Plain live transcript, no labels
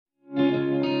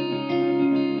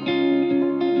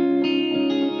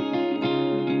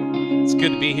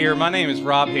good to be here. My name is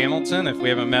Rob Hamilton. If we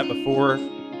haven't met before,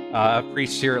 I've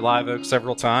preached here at Live Oak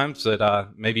several times,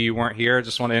 but maybe you weren't here. I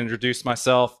just want to introduce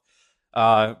myself.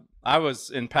 I was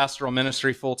in pastoral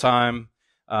ministry full-time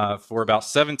for about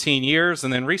 17 years,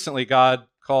 and then recently God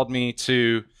called me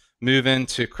to move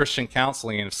into Christian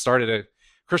counseling and started a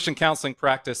Christian counseling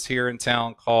practice here in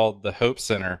town called the Hope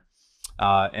Center.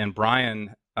 And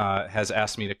Brian has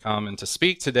asked me to come and to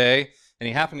speak today. And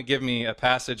he happened to give me a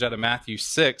passage out of Matthew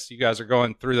 6. You guys are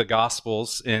going through the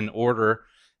Gospels in order.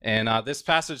 And this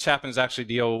passage happens to actually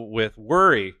deal with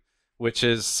worry, which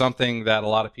is something that a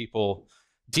lot of people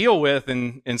deal with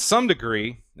in some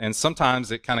degree. And sometimes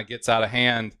it kind of gets out of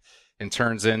hand and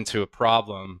turns into a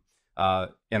problem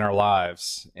in our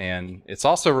lives. And it's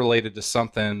also related to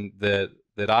something that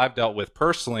I've dealt with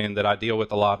personally and that I deal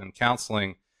with a lot in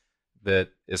counseling that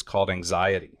is called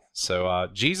anxiety. So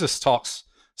Jesus talks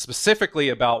specifically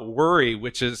about worry,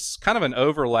 which is kind of an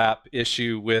overlap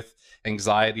issue with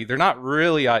anxiety. They're not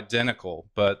really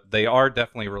identical, but they are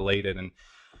definitely related. And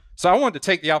so I wanted to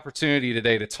take the opportunity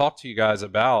today to talk to you guys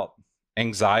about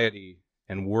anxiety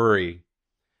and worry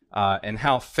and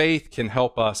how faith can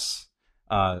help us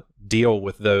deal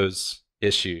with those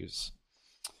issues.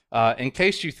 In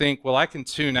case you think, well, I can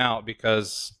tune out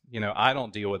because, I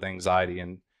don't deal with anxiety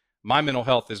and my mental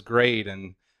health is great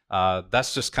and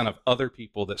that's just kind of other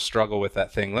people that struggle with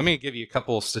that thing. Let me give you a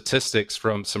couple of statistics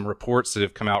from some reports that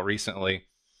have come out recently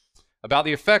about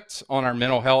the effect on our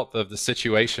mental health of the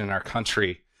situation in our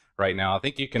country right now. I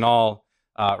think you can all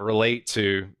relate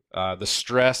to the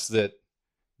stress that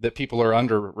people are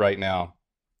under right now.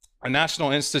 A National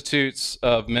Institutes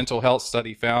of Mental Health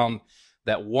study found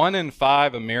that 1 in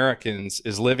 5 Americans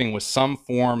is living with some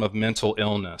form of mental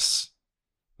illness.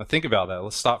 Now think about that.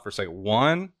 Let's stop for a second.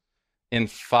 1 in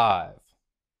 5.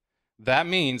 That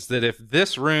means that if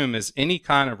this room is any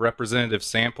kind of representative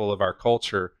sample of our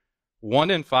culture,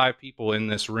 1 in 5 people in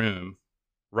this room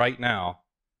right now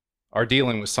are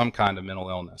dealing with some kind of mental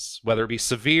illness, whether it be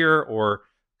severe or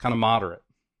kind of moderate.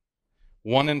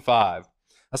 1 in 5.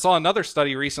 I saw another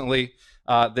study recently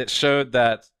that showed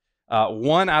that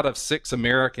 1 out of 6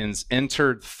 Americans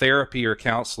entered therapy or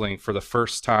counseling for the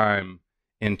first time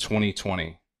in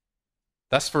 2020.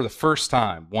 That's for the first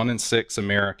time, 1 in 6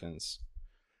 Americans.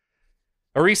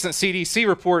 A recent CDC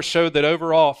report showed that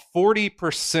overall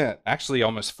 40%, actually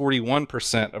almost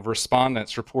 41% of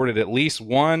respondents reported at least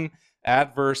one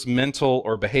adverse mental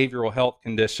or behavioral health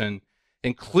condition,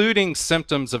 including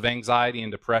symptoms of anxiety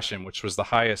and depression, which was the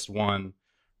highest one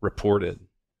reported.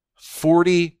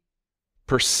 40%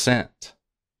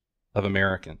 of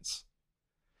Americans.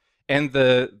 And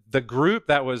the group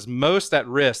that was most at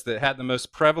risk, that had the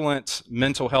most prevalent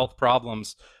mental health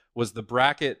problems, was the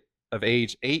bracket of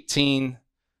age 18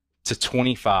 to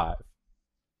 25.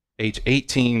 Age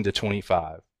 18 to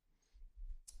 25.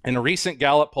 And a recent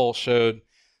Gallup poll showed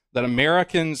that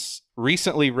Americans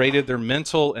recently rated their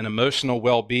mental and emotional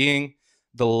well-being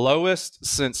the lowest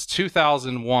since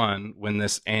 2001 when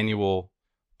this annual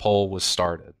poll was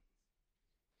started.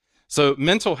 So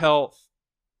mental health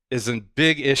is a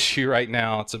big issue right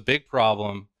now. It's a big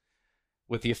problem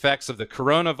with the effects of the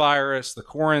coronavirus, the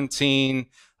quarantine,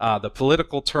 the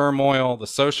political turmoil, the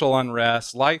social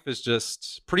unrest. Life is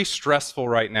just pretty stressful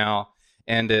right now,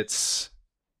 and it's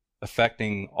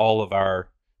affecting all of our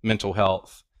mental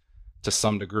health to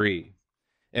some degree.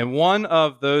 And one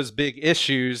of those big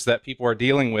issues that people are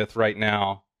dealing with right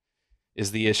now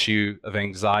is the issue of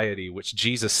anxiety, which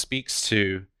Jesus speaks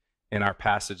to in our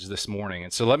passage this morning.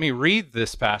 And so let me read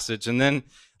this passage and then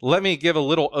let me give a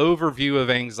little overview of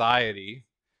anxiety,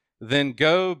 then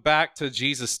go back to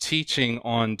Jesus' teaching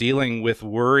on dealing with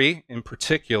worry in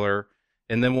particular,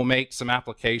 and then we'll make some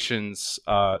applications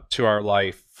to our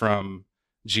life from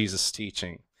Jesus'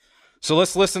 teaching. So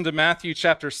let's listen to Matthew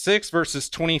chapter 6, verses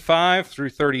 25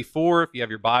 through 34. If you have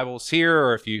your Bibles here,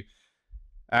 or if you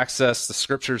access the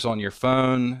scriptures on your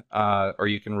phone, or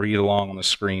you can read along on the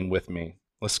screen with me.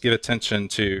 Let's give attention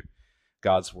to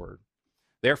God's word.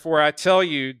 Therefore, I tell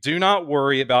you, do not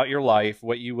worry about your life,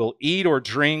 what you will eat or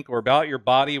drink, or about your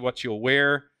body, what you'll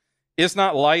wear. Is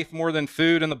not life more than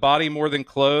food, and the body more than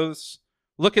clothes?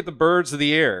 Look at the birds of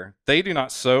the air. They do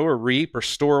not sow or reap or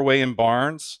store away in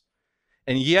barns,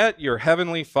 and yet your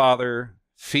heavenly Father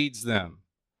feeds them.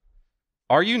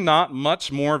 Are you not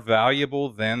much more valuable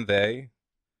than they?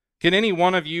 Can any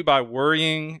one of you, by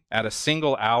worrying, add a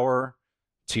single hour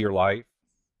to your life?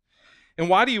 And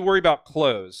why do you worry about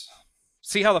clothes?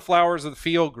 See how the flowers of the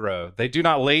field grow. They do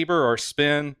not labor or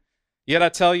spin. Yet I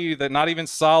tell you that not even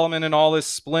Solomon in all his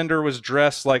splendor was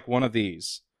dressed like one of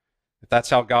these. If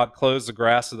that's how God clothes the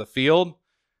grass of the field,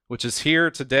 which is here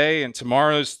today and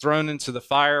tomorrow is thrown into the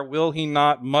fire, will he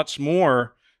not much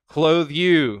more clothe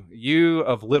you, you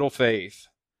of little faith?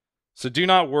 So do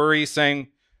not worry, saying,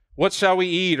 what shall we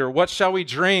eat, or what shall we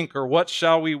drink, or what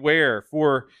shall we wear?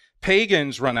 For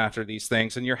pagans run after these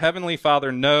things, and your heavenly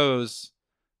Father knows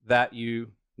that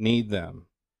you need them.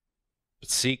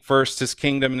 But seek first his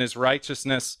kingdom and his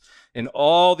righteousness, and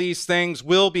all these things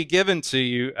will be given to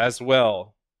you as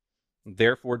well.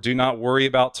 Therefore, do not worry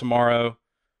about tomorrow,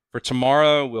 for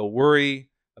tomorrow will worry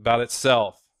about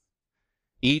itself.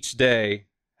 Each day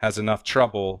has enough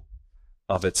trouble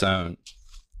of its own.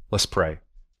 Let's pray.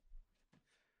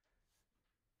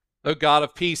 Oh God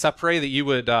of peace, I pray that you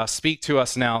would speak to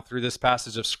us now through this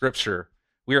passage of Scripture.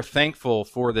 We are thankful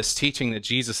for this teaching that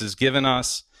Jesus has given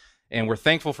us, and we're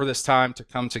thankful for this time to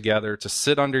come together, to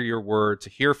sit under your word, to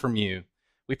hear from you.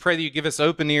 We pray that you give us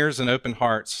open ears and open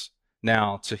hearts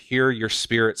now to hear your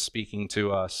Spirit speaking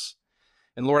to us.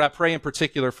 And Lord, I pray in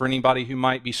particular for anybody who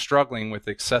might be struggling with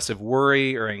excessive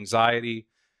worry or anxiety,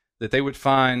 that they would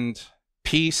find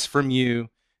peace from you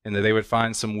and that they would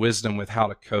find some wisdom with how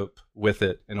to cope with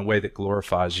it in a way that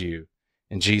glorifies you.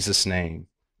 In Jesus' name,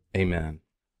 amen.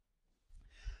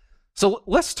 So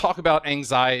let's talk about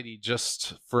anxiety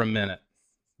just for a minute,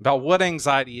 about what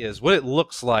anxiety is, what it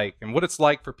looks like, and what it's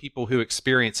like for people who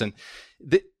experience it.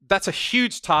 And that's a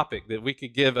huge topic that we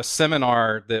could give a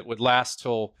seminar that would last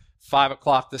till 5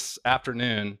 o'clock this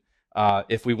afternoon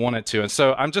if we wanted to. And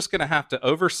so I'm just going to have to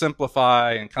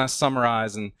oversimplify and kind of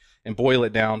summarize and boil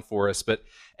it down for us. But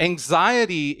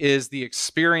anxiety is the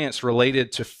experience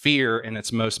related to fear in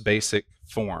its most basic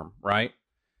form, right?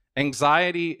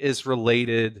 Anxiety is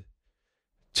related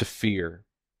to fear.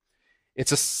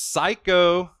 It's a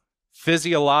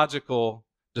psychophysiological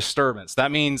disturbance.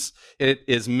 That means it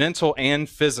is mental and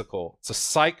physical. It's a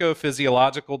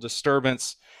psychophysiological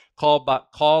disturbance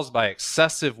caused by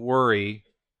excessive worry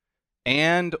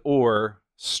and or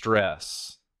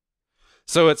stress.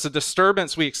 So it's a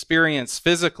disturbance we experience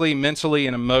physically, mentally,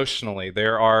 and emotionally.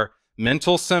 There are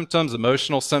mental symptoms,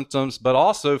 emotional symptoms, but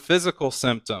also physical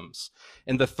symptoms.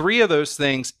 And the three of those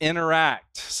things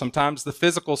interact. Sometimes the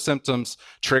physical symptoms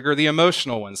trigger the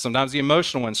emotional ones. Sometimes the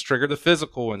emotional ones trigger the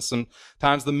physical ones.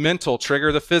 Sometimes the mental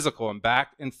trigger the physical, and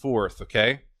back and forth,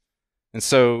 okay? And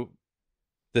so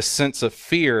this sense of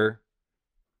fear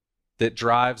that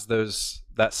drives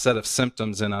that set of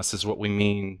symptoms in us is what we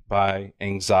mean by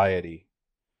anxiety.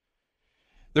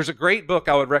 There's a great book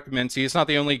I would recommend to you. It's not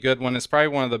the only good one. It's probably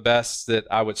one of the best that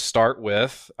I would start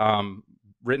with,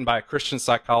 written by a Christian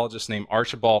psychologist named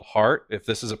Archibald Hart. If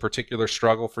this is a particular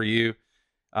struggle for you,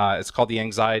 it's called The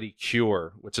Anxiety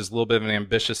Cure, which is a little bit of an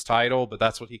ambitious title, but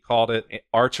that's what he called it.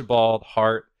 Archibald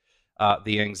Hart,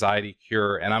 The Anxiety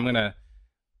Cure. And I'm going to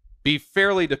be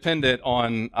fairly dependent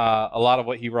on a lot of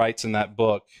what he writes in that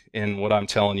book in what I'm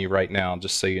telling you right now,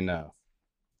 just so you know.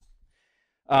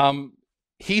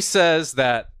 He says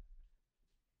that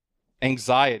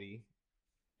anxiety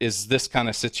is this kind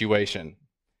of situation.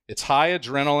 It's high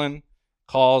adrenaline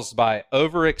caused by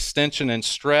overextension and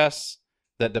stress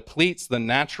that depletes the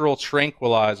natural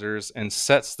tranquilizers and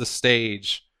sets the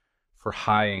stage for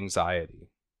high anxiety.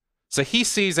 So he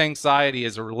sees anxiety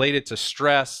as related to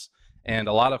stress and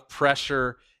a lot of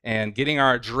pressure and getting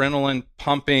our adrenaline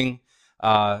pumping,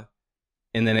 and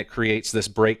then it creates this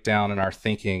breakdown in our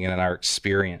thinking and in our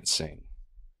experiencing.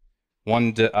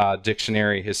 One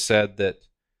dictionary has said that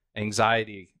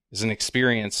anxiety is an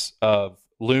experience of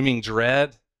looming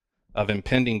dread, of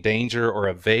impending danger, or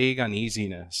a vague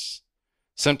uneasiness.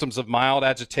 Symptoms of mild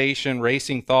agitation,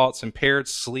 racing thoughts, impaired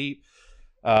sleep,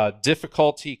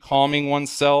 difficulty calming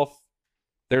oneself.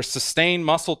 There's sustained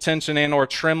muscle tension and or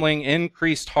trembling,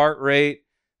 increased heart rate,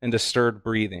 and disturbed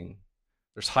breathing.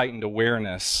 There's heightened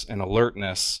awareness and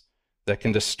alertness that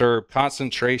can disturb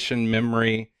concentration,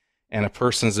 memory, and a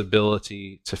person's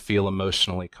ability to feel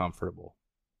emotionally comfortable.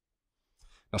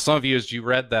 Now, some of you, as you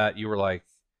read that, you were like,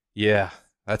 yeah,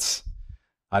 I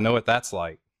know what that's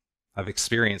like. I've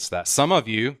experienced that. Some of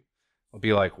you will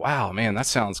be like, wow, man, that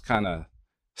sounds kind of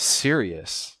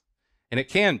serious. And it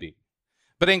can be.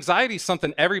 But anxiety is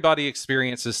something everybody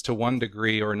experiences to one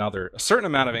degree or another. A certain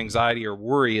amount of anxiety or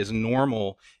worry is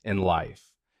normal in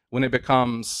life. When it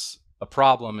becomes a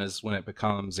problem is when it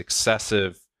becomes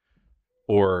excessive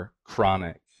or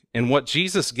chronic. And what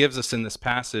Jesus gives us in this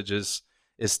passage is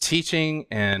teaching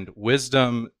and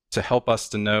wisdom to help us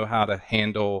to know how to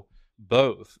handle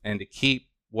both and to keep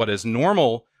what is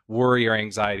normal worry or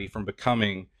anxiety from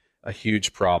becoming a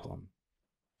huge problem.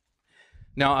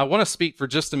 Now, I want to speak for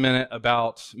just a minute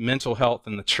about mental health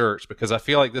in the church because I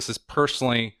feel like this is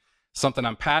personally something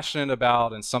I'm passionate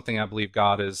about and something I believe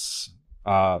God has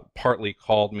partly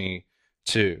called me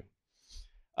to.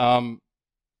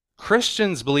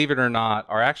 Christians, believe it or not,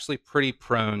 are actually pretty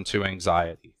prone to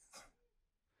anxiety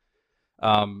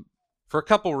for a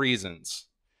couple reasons.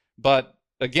 But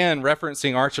again,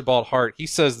 referencing Archibald Hart, he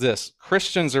says this: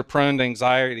 Christians are prone to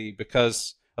anxiety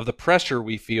because of the pressure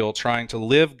we feel trying to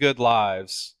live good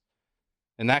lives,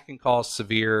 and that can cause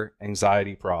severe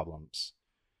anxiety problems.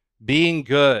 Being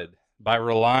good by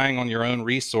relying on your own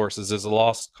resources is a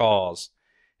lost cause,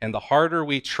 and the harder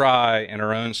we try in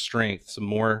our own strength, the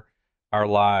more our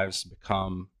lives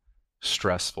become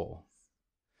stressful.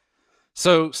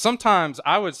 So sometimes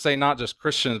I would say not just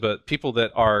Christians, but people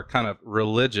that are kind of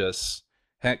religious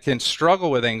can struggle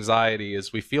with anxiety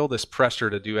as we feel this pressure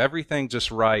to do everything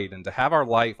just right and to have our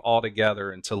life all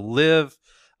together and to live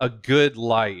a good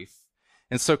life.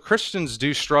 And so Christians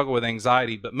do struggle with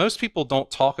anxiety, but most people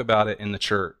don't talk about it in the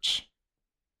church,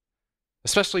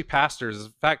 especially pastors.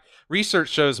 In fact, research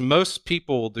shows most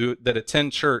people that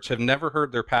attend church have never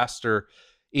heard their pastor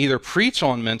either preach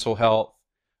on mental health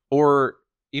or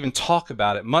even talk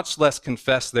about it, much less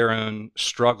confess their own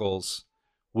struggles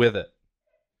with it.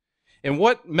 And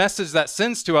what message that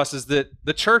sends to us is that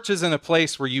the church isn't a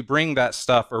place where you bring that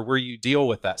stuff or where you deal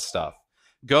with that stuff.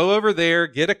 Go over there,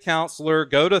 get a counselor,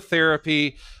 go to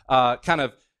therapy, kind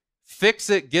of fix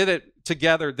it, get it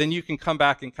together, then you can come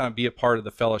back and kind of be a part of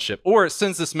the fellowship. Or it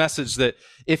sends this message that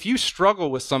if you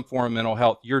struggle with some form of mental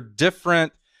health, you're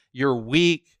different, you're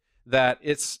weak, that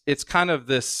it's kind of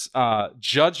this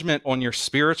judgment on your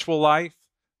spiritual life.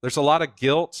 There's a lot of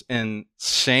guilt and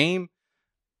shame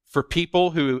for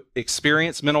people who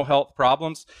experience mental health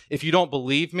problems. If you don't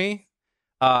believe me,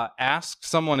 ask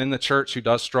someone in the church who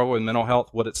does struggle with mental health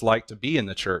what it's like to be in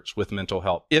the church with mental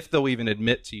health, if they'll even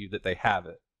admit to you that they have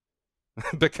it.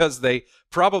 Because they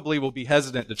probably will be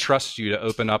hesitant to trust you to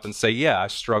open up and say, yeah, I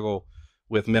struggle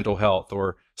with mental health,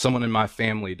 or someone in my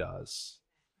family does.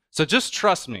 So just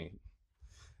trust me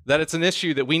that it's an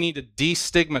issue that we need to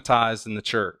destigmatize in the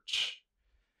church.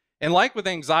 And like with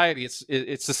anxiety,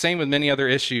 it's the same with many other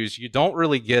issues. You don't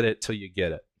really get it till you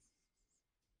get it.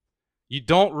 You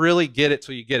don't really get it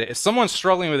till you get it. If someone's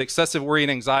struggling with excessive worry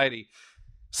and anxiety,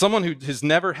 someone who has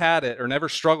never had it or never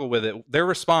struggled with it, their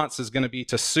response is going to be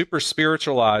to super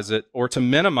spiritualize it or to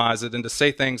minimize it and to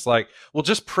say things like, well,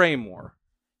 just pray more.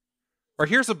 Or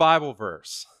here's a Bible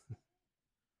verse.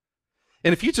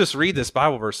 And if you just read this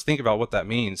Bible verse, think about what that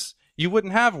means, you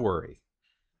wouldn't have worry.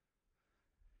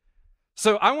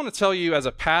 So I want to tell you, as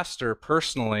a pastor,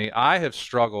 personally, I have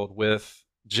struggled with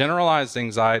generalized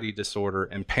anxiety disorder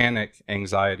and panic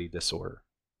anxiety disorder.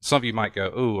 Some of you might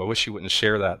go, "Ooh, I wish you wouldn't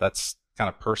share that. That's kind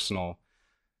of personal."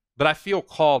 But I feel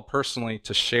called personally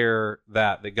to share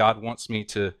that God wants me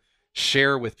to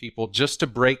share with people, just to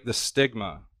break the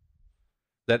stigma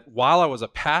that while I was a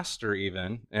pastor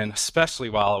even, and especially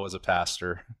while I was a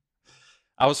pastor,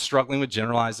 I was struggling with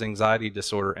generalized anxiety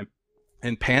disorder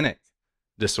and panic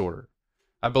disorder.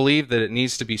 I believe that it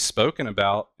needs to be spoken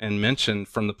about and mentioned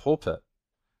from the pulpit.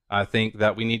 I think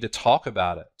that we need to talk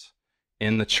about it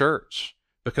in the church,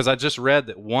 because I just read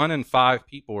that 1 in 5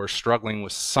 people are struggling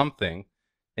with something,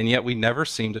 and yet we never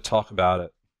seem to talk about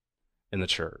it in the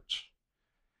church.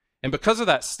 And because of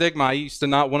that stigma, I used to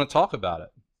not want to talk about it.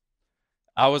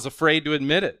 I was afraid to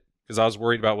admit it because I was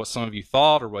worried about what some of you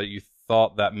thought or what you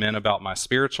thought that meant about my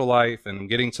spiritual life. And I'm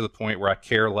getting to the point where I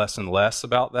care less and less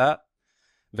about that,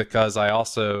 because I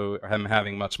also am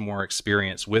having much more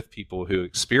experience with people who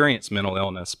experience mental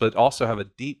illness, but also have a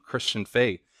deep Christian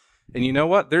faith. And you know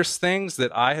what? There's things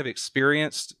that I have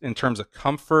experienced in terms of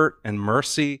comfort and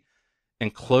mercy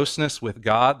and closeness with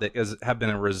God that have been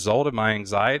a result of my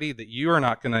anxiety that you are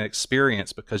not going to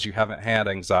experience because you haven't had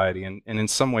anxiety. And in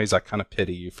some ways, I kind of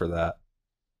pity you for that.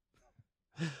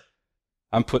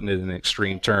 I'm putting it in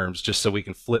extreme terms just so we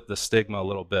can flip the stigma a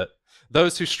little bit.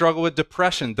 Those who struggle with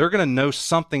depression, they're going to know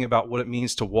something about what it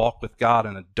means to walk with God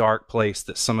in a dark place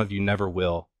that some of you never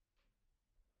will.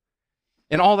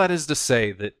 And all that is to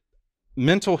say that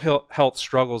mental health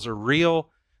struggles are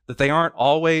real, that they aren't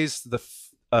always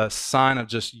a sign of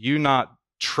just you not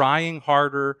trying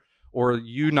harder, or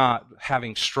you not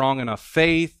having strong enough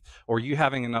faith, or you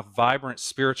having enough vibrant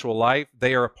spiritual life.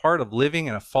 They are a part of living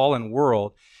in a fallen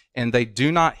world, and they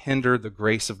do not hinder the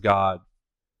grace of God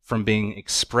from being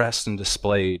expressed and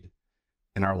displayed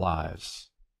in our lives.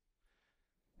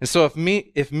 And so if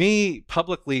me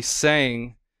publicly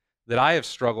saying that I have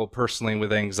struggled personally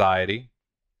with anxiety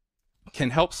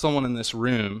can help someone in this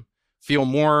room feel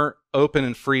more open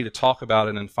and free to talk about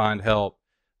it and find help,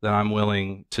 then I'm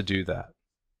willing to do that.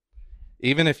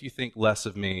 Even if you think less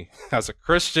of me as a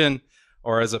Christian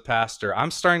or as a pastor,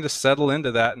 I'm starting to settle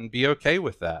into that and be okay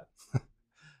with that.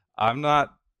 I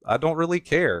don't really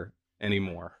care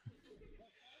anymore.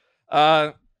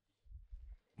 I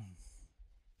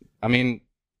mean,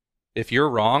 if you're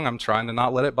wrong, I'm trying to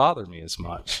not let it bother me as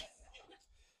much.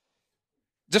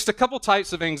 Just a couple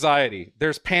types of anxiety.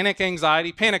 There's panic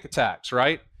anxiety, panic attacks,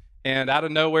 right? And out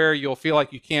of nowhere, you'll feel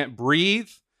like you can't breathe,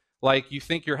 like you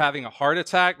think you're having a heart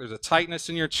attack. There's a tightness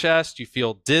in your chest. You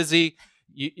feel dizzy.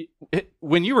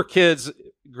 When you were kids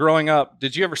growing up,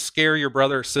 did you ever scare your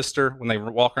brother or sister when they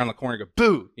walk around the corner and go,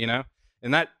 boo, you know?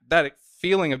 And that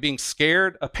feeling of being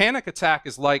scared, a panic attack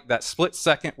is like that split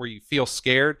second where you feel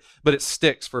scared, but it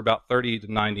sticks for about 30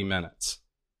 to 90 minutes.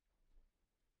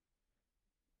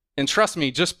 And trust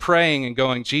me, just praying and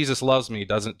going, Jesus loves me,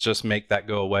 doesn't just make that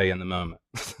go away in the moment.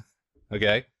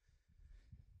 Okay?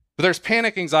 But there's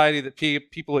panic anxiety that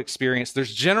people experience.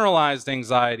 There's generalized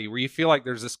anxiety where you feel like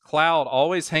there's this cloud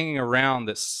always hanging around,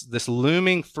 this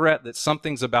looming threat that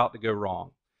something's about to go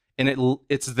wrong. And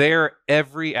it's there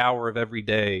every hour of every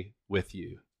day with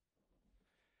you.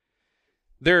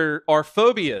 There are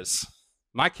phobias.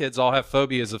 My kids all have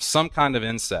phobias of some kind of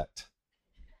insect.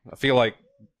 I feel like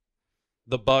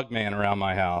the bug man around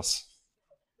my house.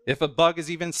 If a bug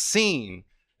is even seen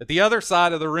at the other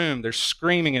side of the room, they're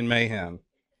screaming in mayhem.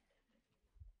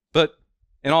 But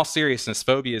in all seriousness,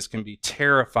 phobias can be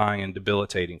terrifying and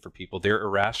debilitating for people. They're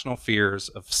irrational fears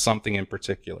of something in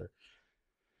particular.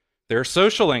 There are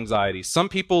social anxieties. Some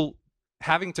people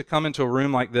having to come into a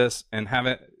room like this and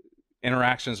have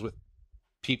interactions with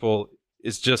people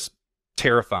is just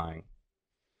terrifying.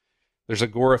 There's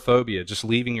agoraphobia, just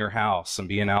leaving your house and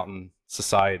being out in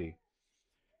society.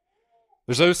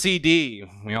 There's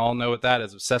OCD. We all know what that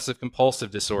is, obsessive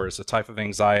compulsive disorder. It's a type of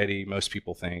anxiety most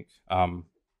people think.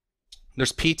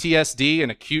 There's PTSD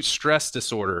and acute stress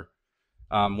disorder.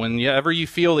 Whenever you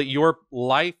feel that your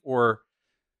life or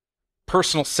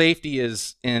personal safety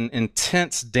is in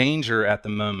intense danger at the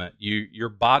moment, your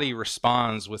body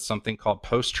responds with something called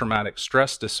post-traumatic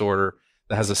stress disorder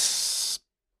that has a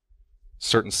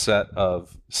certain set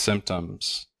of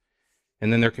symptoms.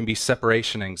 And then there can be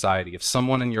separation anxiety. If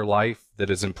someone in your life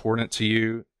that is important to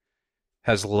you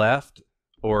has left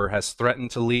or has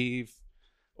threatened to leave,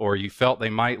 or you felt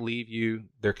they might leave you,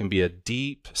 there can be a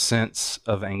deep sense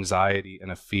of anxiety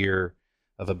and a fear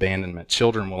of abandonment.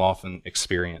 Children will often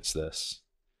experience this.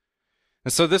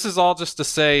 And so this is all just to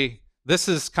say, this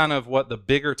is kind of what the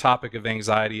bigger topic of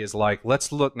anxiety is like.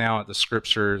 Let's look now at the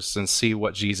scriptures and see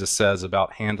what Jesus says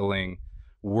about handling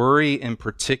worry in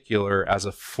particular as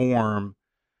a form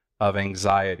of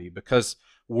anxiety, because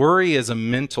worry is a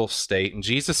mental state, and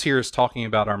Jesus here is talking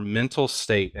about our mental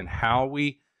state and how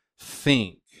we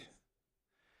think,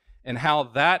 and how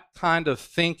that kind of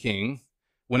thinking,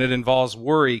 when it involves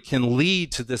worry, can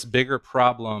lead to this bigger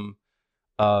problem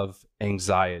of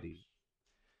anxiety.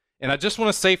 And I just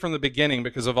want to say from the beginning,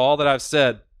 because of all that I've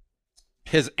said,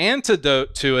 his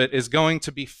antidote to it is going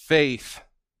to be faith.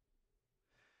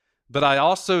 But I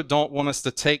also don't want us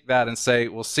to take that and say,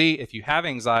 well, see, if you have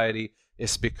anxiety,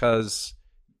 it's because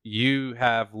you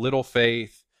have little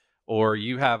faith, or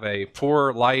you have a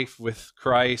poor life with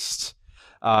Christ,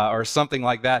 or something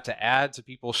like that to add to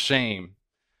people's shame.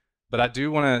 But I do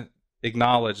want to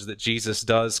acknowledge that Jesus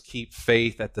does keep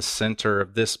faith at the center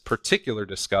of this particular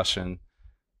discussion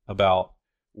about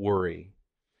worry.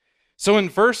 So in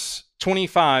verse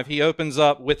 25, he opens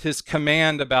up with his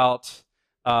command about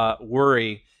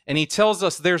worry. And he tells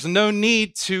us there's no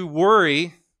need to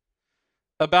worry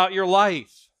about your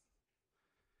life.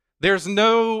 There's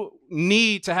no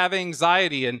need to have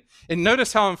anxiety. And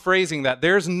notice how I'm phrasing that.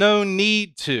 There's no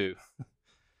need to.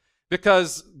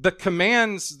 Because the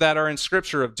commands that are in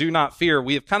Scripture of do not fear,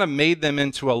 we have kind of made them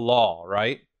into a law,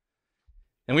 right?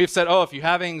 And we've said, oh, if you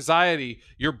have anxiety,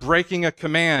 you're breaking a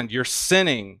command, you're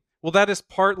sinning. Well, that is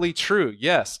partly true.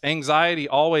 Yes, anxiety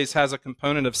always has a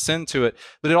component of sin to it,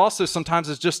 but it also sometimes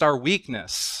is just our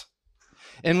weakness.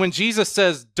 And when Jesus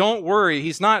says, don't worry,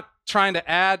 he's not trying to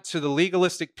add to the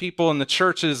legalistic people in the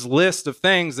church's list of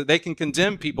things that they can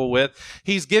condemn people with.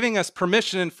 He's giving us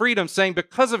permission and freedom, saying,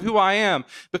 because of who I am,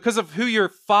 because of who your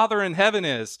Father in heaven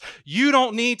is, you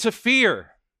don't need to fear.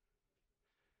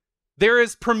 There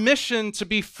is permission to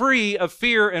be free of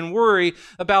fear and worry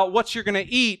about what you're going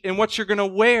to eat and what you're going to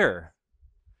wear,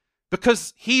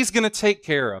 because he's going to take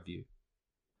care of you.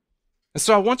 And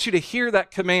so I want you to hear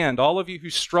that command, all of you who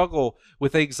struggle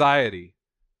with anxiety.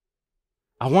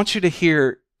 I want you to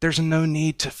hear there's no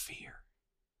need to fear.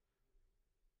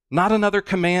 Not another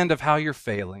command of how you're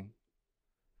failing,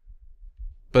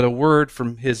 but a word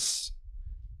from his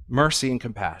mercy and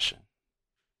compassion.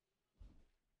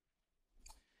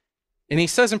 And he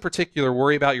says in particular,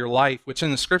 worry about your life, which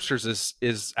in the scriptures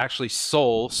is actually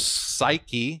soul,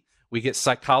 psyche. We get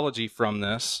psychology from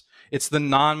this. It's the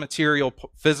non-material,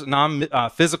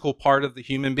 physical part of the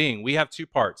human being. We have two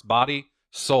parts, body,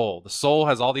 soul. The soul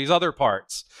has all these other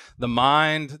parts, the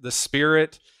mind, the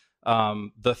spirit,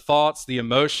 the thoughts, the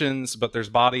emotions, but there's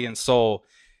body and soul.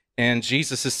 And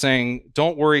Jesus is saying,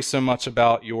 don't worry so much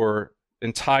about your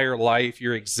entire life,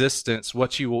 your existence,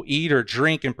 what you will eat or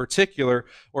drink in particular,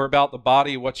 or about the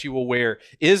body, what you will wear.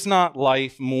 Is not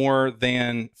life more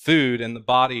than food and the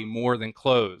body more than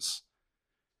clothes?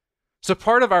 So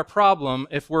part of our problem,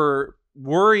 if we're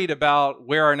worried about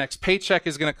where our next paycheck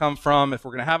is going to come from, if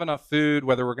we're going to have enough food,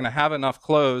 whether we're going to have enough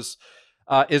clothes,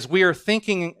 is we are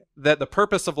thinking that the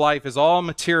purpose of life is all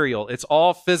material, it's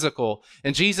all physical.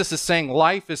 And Jesus is saying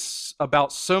life is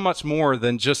about so much more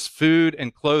than just food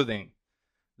and clothing.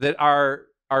 That our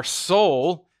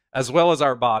soul, as well as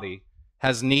our body,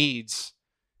 has needs,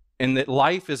 and that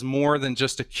life is more than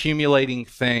just accumulating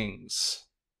things.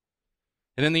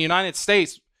 And in the United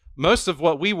States, most of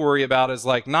what we worry about is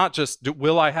like not just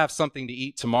will I have something to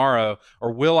eat tomorrow,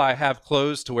 or will I have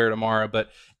clothes to wear tomorrow, but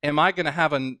am I going to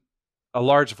have a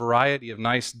large variety of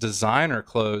nice designer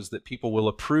clothes that people will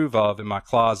approve of in my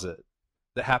closet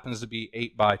that happens to be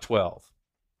 8 by 12?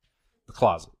 The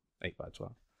closet, 8 by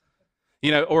 12.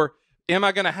 Or am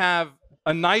I going to have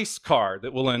a nice car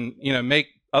that will, make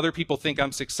other people think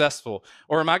I'm successful?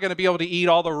 Or am I going to be able to eat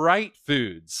all the right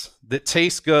foods that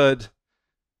taste good,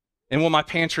 and will my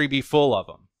pantry be full of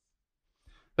them?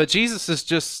 But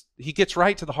Jesus he gets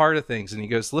right to the heart of things, and he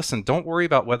goes, listen, don't worry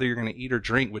about whether you're going to eat or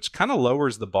drink, which kind of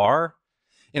lowers the bar.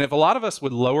 And if a lot of us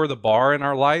would lower the bar in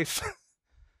our life,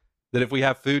 that if we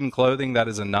have food and clothing, that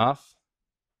is enough,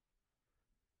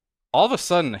 all of a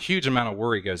sudden, a huge amount of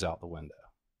worry goes out the window.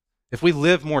 If we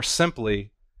live more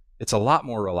simply, it's a lot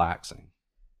more relaxing.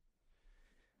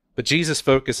 But Jesus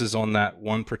focuses on that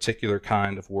one particular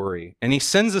kind of worry. And he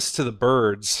sends us to the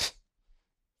birds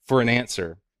for an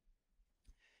answer.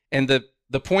 And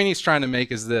the point he's trying to make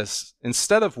is this: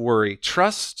 instead of worry,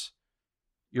 trust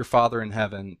your Father in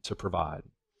heaven to provide.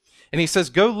 And he says,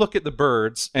 go look at the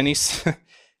birds. And he's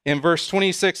in verse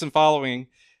 26 and following,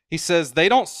 he says, they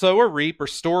don't sow or reap or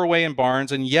store away in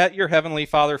barns, and yet your heavenly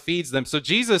Father feeds them. So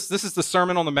Jesus, this is the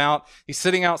Sermon on the Mount. He's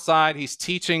sitting outside. He's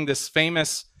teaching this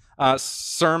famous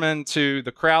sermon to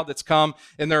the crowd that's come,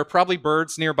 and there are probably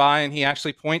birds nearby, and he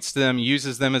actually points to them,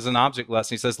 uses them as an object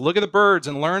lesson. He says, look at the birds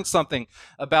and learn something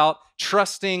about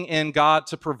trusting in God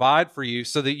to provide for you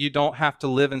so that you don't have to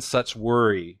live in such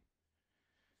worry.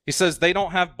 He says they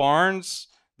don't have barns,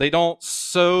 they don't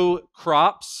sow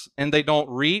crops, and they don't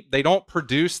reap. They don't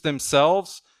produce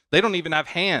themselves. They don't even have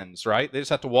hands, right? They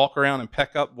just have to walk around and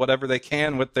peck up whatever they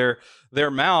can with their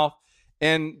mouth.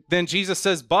 And then Jesus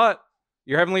says, but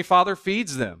your heavenly Father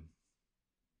feeds them.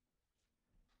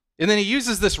 And then he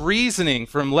uses this reasoning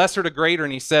from lesser to greater,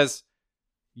 and he says,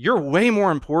 you're way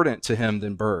more important to him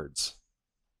than birds.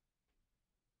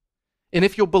 And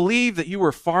if you'll believe that you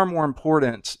are far more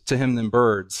important to him than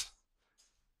birds,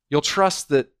 you'll trust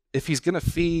that if he's going to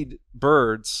feed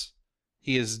birds,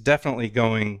 he is definitely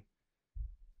going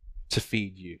to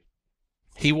feed you.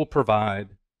 He will provide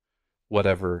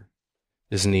whatever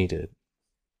is needed.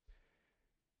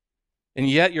 And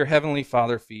yet your heavenly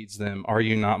Father feeds them. Are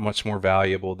you not much more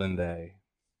valuable than they?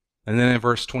 And then in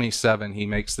verse 27, he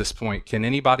makes this point: can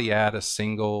anybody add a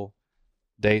single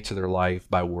day to their life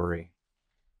by worry?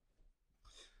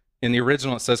 In the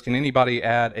original, it says, can anybody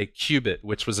add a cubit,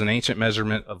 which was an ancient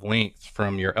measurement of length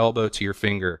from your elbow to your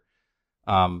finger?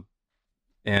 And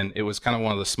it was kind of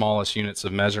one of the smallest units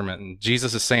of measurement. And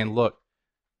Jesus is saying, look,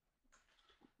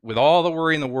 with all the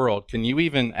worry in the world, can you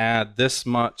even add this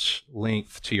much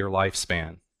length to your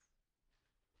lifespan?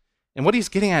 And what he's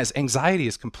getting at is anxiety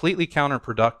is completely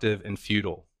counterproductive and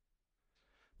futile.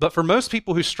 But for most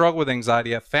people who struggle with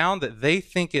anxiety, I've found that they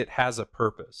think it has a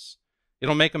purpose.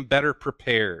 It'll make them better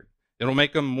prepared. It'll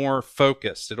make them more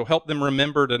focused. It'll help them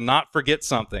remember to not forget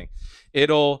something.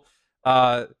 It'll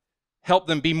help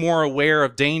them be more aware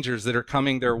of dangers that are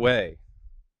coming their way.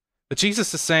 But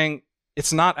Jesus is saying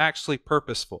it's not actually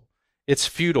purposeful. It's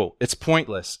futile. It's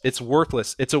pointless. It's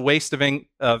worthless. It's a waste of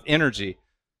energy.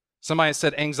 Somebody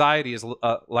said anxiety is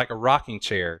like a rocking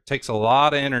chair. It takes a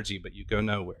lot of energy, but you go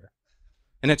nowhere.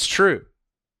 And it's true.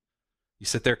 You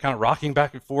sit there kind of rocking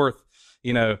back and forth,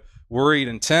 worried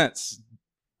and tense,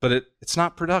 but it's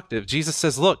not productive. Jesus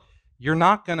says, look, you're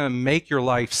not going to make your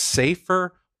life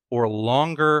safer or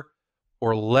longer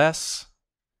or less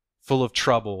full of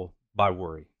trouble by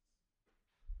worry.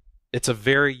 It's a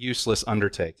very useless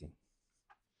undertaking.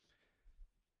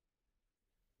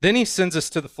 Then he sends us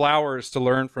to the flowers to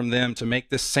learn from them to make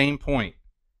this same point.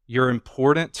 You're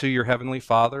important to your Heavenly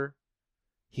Father.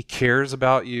 He cares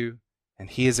about you, and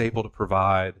he is able to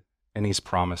provide, and he's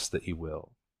promised that he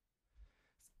will.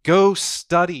 Go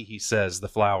study, he says, the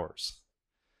flowers.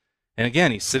 And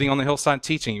again, he's sitting on the hillside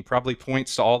teaching. He probably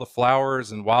points to all the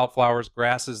flowers and wildflowers,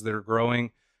 grasses that are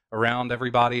growing around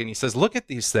everybody, and he says, look at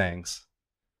these things.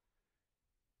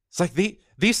 It's like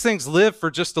these things live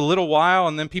for just a little while,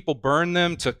 and then people burn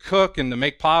them to cook and to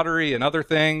make pottery and other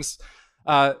things.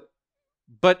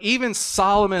 But even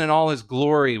Solomon in all his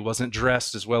glory wasn't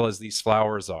dressed as well as these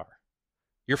flowers are.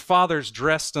 Your fathers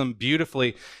dressed them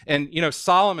beautifully. And, you know,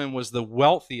 Solomon was the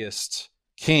wealthiest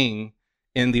king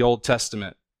in the Old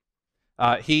Testament.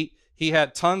 He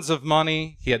had tons of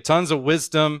money. He had tons of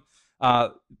wisdom.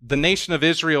 The nation of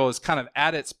Israel is kind of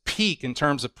at its peak in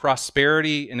terms of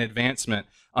prosperity and advancement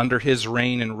under his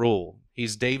reign and rule.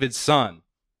 He's David's son.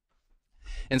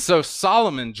 And so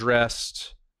Solomon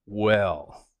dressed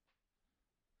well.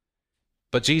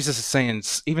 But Jesus is saying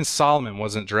even Solomon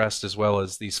wasn't dressed as well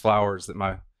as these flowers that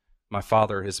my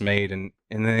Father has made. And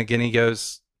then again he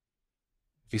goes,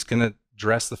 if he's going to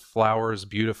dress the flowers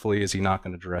beautifully, is he not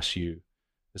going to dress you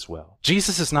as well?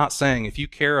 Jesus is not saying if you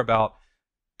care about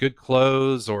good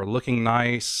clothes or looking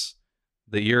nice,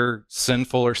 that you're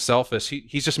sinful or selfish.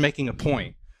 He's just making a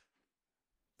point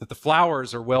that the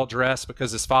flowers are well dressed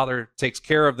because his Father takes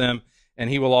care of them, and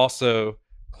he will also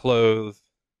clothe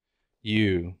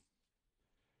you.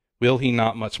 Will he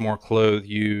not much more clothe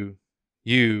you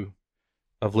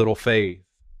of little faith?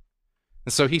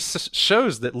 And so he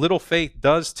shows that little faith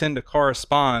does tend to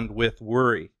correspond with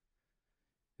worry.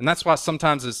 And that's why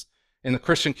sometimes as in the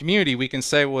Christian community, we can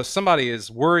say, well, if somebody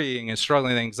is worrying and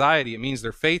struggling with anxiety, it means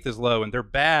their faith is low and they're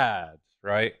bad,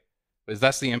 right? Because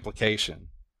that's the implication.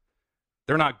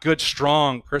 They're not good,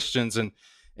 strong Christians, and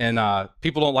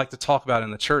people don't like to talk about it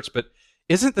in the church. But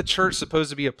isn't the church supposed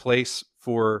to be a place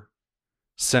for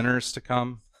sinners to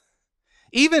come?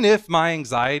 Even if my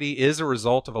anxiety is a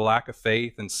result of a lack of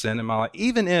faith and sin in my life,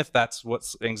 even if that's what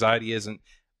anxiety is, and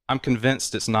I'm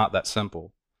convinced it's not that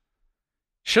simple.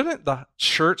 Shouldn't the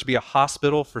church be a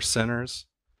hospital for sinners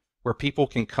where people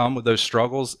can come with those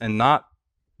struggles and not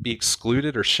be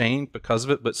excluded or shamed because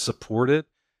of it, but supported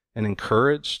and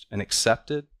encouraged and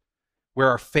accepted, where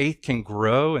our faith can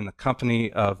grow in the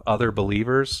company of other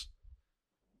believers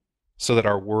so that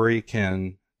our worry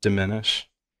can diminish?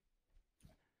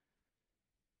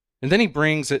 And then he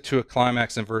brings it to a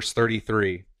climax in verse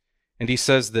 33. And he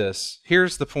says this.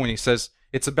 Here's the point. He says,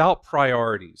 it's about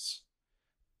priorities.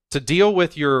 To deal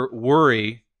with your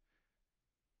worry,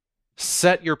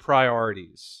 set your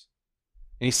priorities.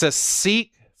 And he says,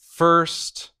 seek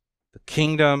first the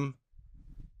kingdom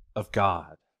of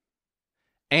God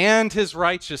and his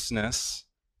righteousness.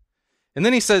 And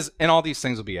then he says, and all these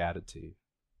things will be added to you.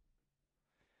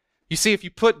 You see, if you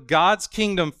put God's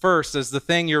kingdom first as the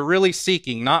thing you're really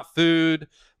seeking, not food,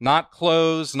 not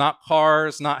clothes, not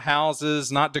cars, not houses,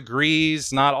 not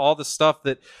degrees, not all the stuff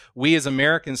that we as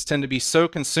Americans tend to be so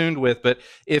consumed with, but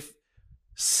if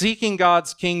seeking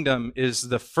God's kingdom is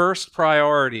the first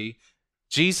priority,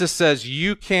 Jesus says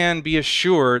you can be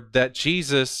assured that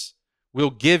Jesus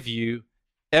will give you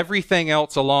everything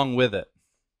else along with it.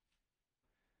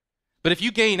 But if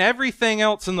you gain everything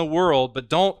else in the world but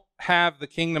don't have the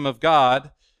kingdom of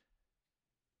God,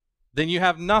 then you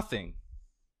have nothing.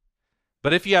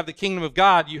 But if you have the kingdom of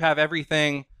God, you have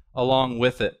everything along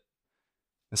with it.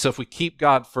 And so if we keep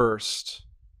God first,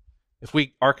 if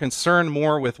we are concerned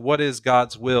more with what is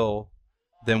God's will,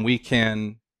 then we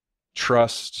can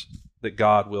trust that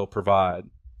God will provide.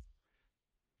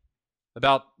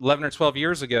 About 11 or 12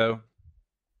 years ago,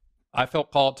 I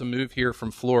felt called to move here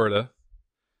from Florida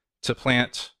to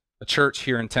plant a church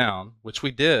here in town, which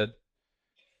we did,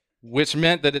 which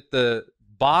meant that at the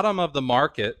bottom of the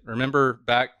market, remember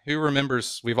back, who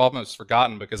remembers, we've almost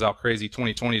forgotten because how crazy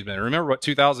 2020 has been. Remember what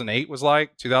 2008 was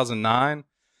like, 2009,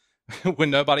 when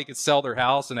nobody could sell their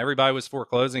house and everybody was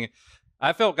foreclosing?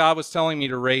 I felt God was telling me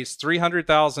to raise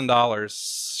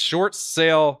 $300,000, short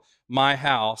sale my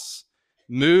house,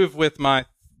 move with my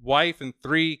wife and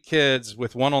 3 kids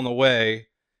with one on the way,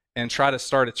 and try to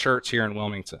start a church here in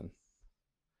Wilmington.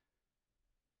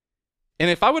 And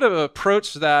if I would have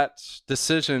approached that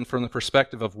decision from the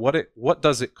perspective of what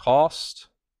does it cost,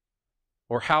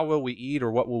 or how will we eat,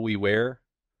 or what will we wear,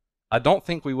 I don't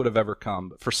think we would have ever come.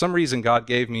 But for some reason, God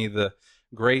gave me the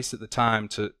grace at the time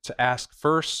to ask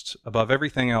first, above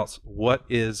everything else, what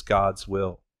is God's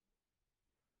will?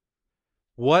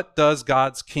 What does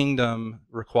God's kingdom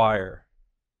require?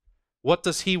 What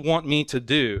does he want me to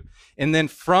do? And then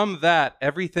from that,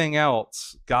 everything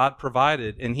else God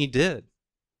provided, and he did.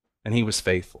 And he was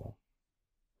faithful.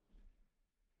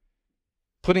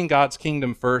 Putting God's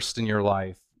kingdom first in your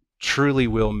life truly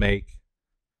will make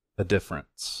a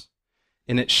difference.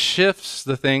 And it shifts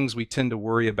the things we tend to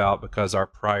worry about because our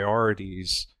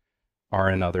priorities are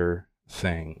in other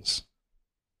things.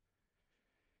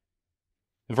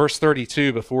 In verse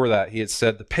 32, before that, he had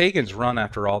said, the pagans run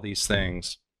after all these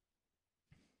things,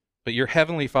 but your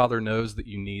heavenly Father knows that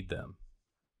you need them.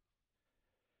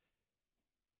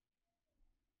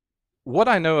 What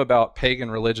I know about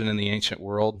pagan religion in the ancient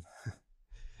world,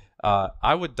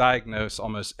 I would diagnose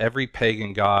almost every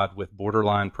pagan god with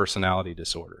borderline personality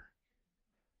disorder.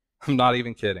 I'm not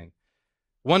even kidding.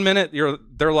 One minute,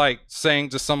 they're like saying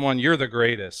to someone, you're the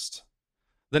greatest.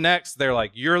 The next, they're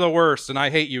like, you're the worst, and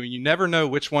I hate you, and you never know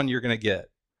which one you're going to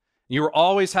get. You were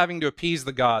always having to appease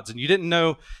the gods, and you didn't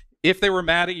know if they were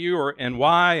mad at you and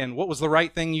why and what was the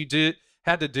right thing you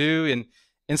had to do.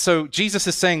 And so Jesus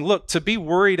is saying, look, to be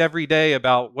worried every day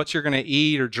about what you're going to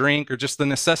eat or drink or just the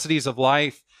necessities of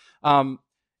life,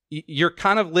 you're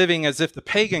kind of living as if the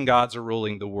pagan gods are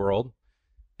ruling the world.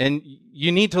 And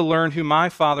you need to learn who my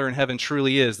Father in heaven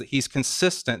truly is, that he's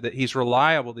consistent, that he's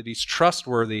reliable, that he's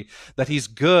trustworthy, that he's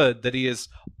good, that he is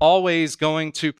always going to